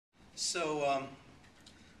So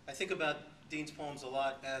I think about Dean's poems a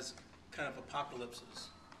lot as kind of apocalypses.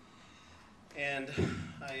 And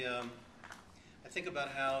I think about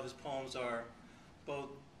how his poems are both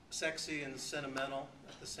sexy and sentimental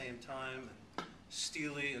at the same time, and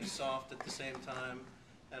steely and soft at the same time,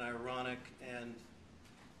 and ironic, and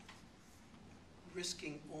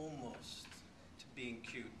risking almost to being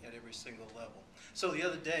cute at every single level. So the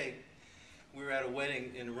other day, we were at a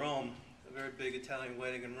wedding in Rome, a very big Italian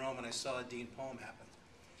wedding in Rome, and I saw a Dean poem happen.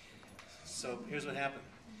 So here's what happened.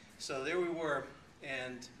 So there we were,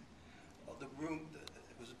 and the room,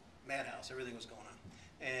 it was a madhouse, everything was going on.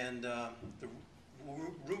 And the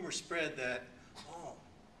rumor spread that, oh,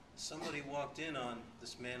 somebody walked in on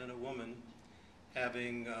this man and a woman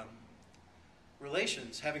having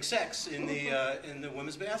relations, having sex in the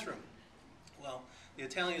women's bathroom. Well, the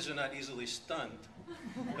Italians are not easily stunned,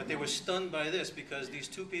 but they were stunned by this because these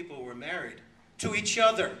two people were married to each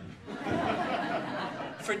other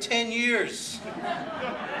for 10 years.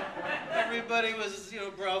 Everybody was,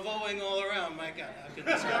 bravoing all around. My God, how could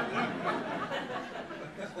this happen?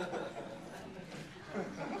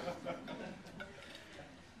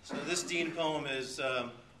 So this Dean poem is,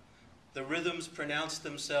 the rhythms pronounce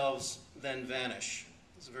themselves, then vanish.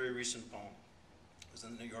 It's a very recent poem. It was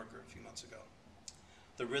in the New Yorker a few months ago.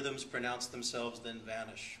 The rhythms pronounce themselves, then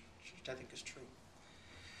vanish, which I think is true.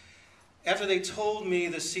 After they told me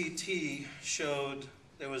the CT showed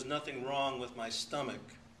there was nothing wrong with my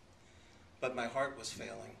stomach, but my heart was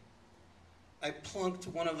failing, I plunked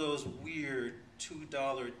one of those weird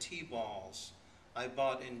 $2 T-balls I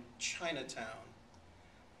bought in Chinatown,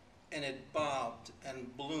 and it bobbed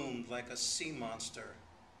and bloomed like a sea monster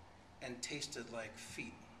and tasted like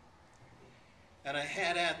feet. And I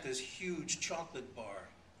had at this huge chocolate bar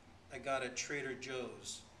I got at Trader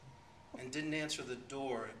Joe's and didn't answer the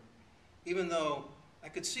door, even though I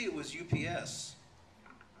could see it was UPS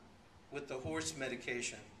with the horse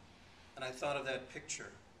medication. And I thought of that picture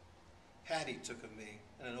Patty took of me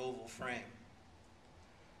in an oval frame.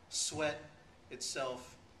 Sweat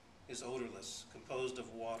itself is odorless, composed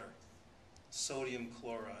of water, sodium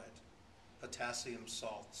chloride, potassium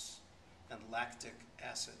salts, and lactic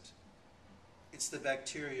acid. It's the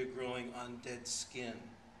bacteria growing on dead skin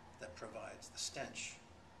that provides the stench.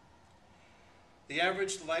 The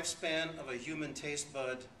average lifespan of a human taste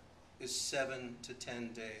bud is 7 to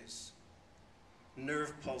 10 days.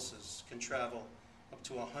 Nerve pulses can travel up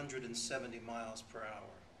to 170 miles per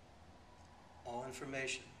hour. All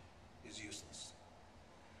information is useless.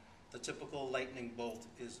 The typical lightning bolt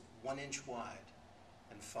is 1 inch wide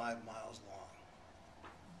and 5 miles long.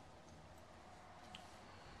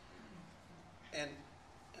 And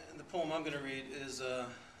the poem I'm going to read is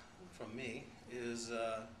from me is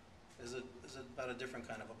about a different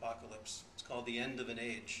kind of apocalypse. It's called The End of an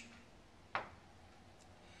Age.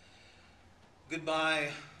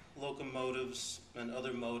 Goodbye, locomotives and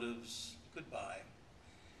other motives. Goodbye.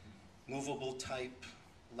 Movable type,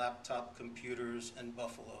 laptop computers, and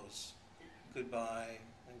buffaloes. Goodbye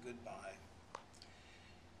and goodbye.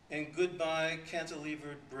 And goodbye,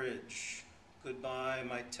 cantilevered bridge. Goodbye,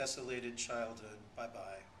 my tessellated childhood.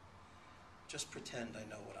 Bye-bye. Just pretend I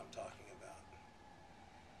know what I'm talking about.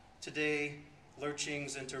 Today,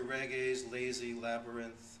 lurchings into reggae's lazy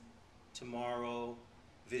labyrinth. Tomorrow,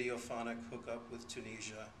 videophonic hookup with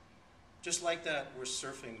Tunisia. Just like that, we're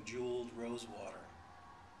surfing jeweled rosewater.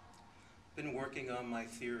 Been working on my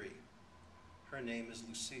theory. Her name is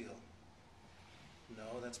Lucille.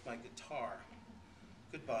 No, that's my guitar.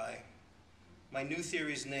 Goodbye. My new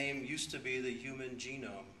theory's name used to be the human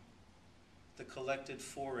genome, the collected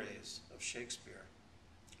forays of Shakespeare.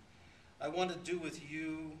 I want to do with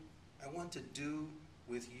you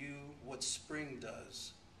what spring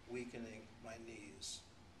does, weakening my knees.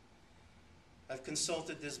 I've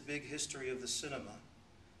consulted this big history of the cinema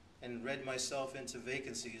and read myself into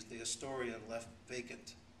vacancies the historian left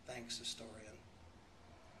vacant. Thanks, historian.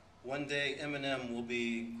 One day, Eminem will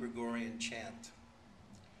be Gregorian chant.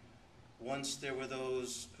 Once there were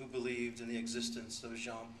those who believed in the existence of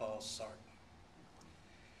Jean-Paul Sartre.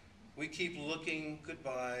 We keep looking,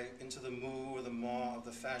 goodbye, into the moo or the maw of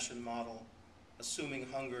the fashion model, assuming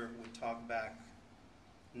hunger would talk back.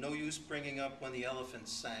 No use bringing up when the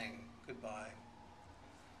elephants sang, goodbye.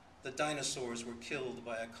 The dinosaurs were killed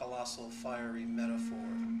by a colossal fiery metaphor.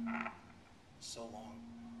 So long.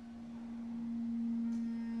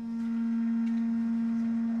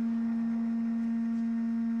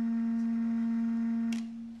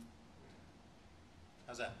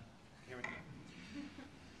 How's that? Here we go.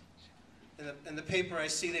 In the paper, I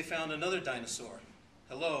see they found another dinosaur.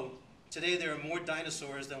 Hello. Today there are more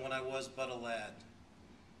dinosaurs than when I was but a lad.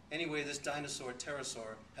 Anyway, this dinosaur,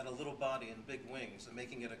 pterosaur, had a little body and big wings, and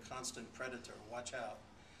making it a constant predator, watch out,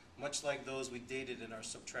 much like those we dated in our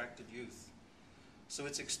subtracted youth. So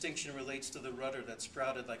its extinction relates to the rudder that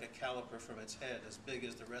sprouted like a caliper from its head, as big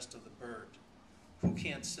as the rest of the bird. Who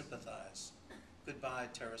can't sympathize? Goodbye,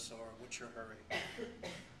 pterosaur, what's your hurry?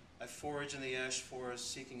 I forage in the ash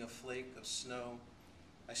forest, seeking a flake of snow.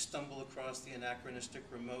 I stumble across the anachronistic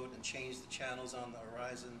remote and change the channels on the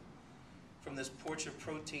horizon. From this porch of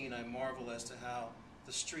protein, I marvel as to how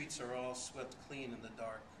the streets are all swept clean in the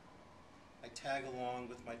dark. I tag along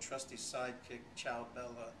with my trusty sidekick, Ciao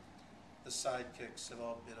Bella. The sidekicks have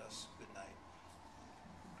all bid us good night.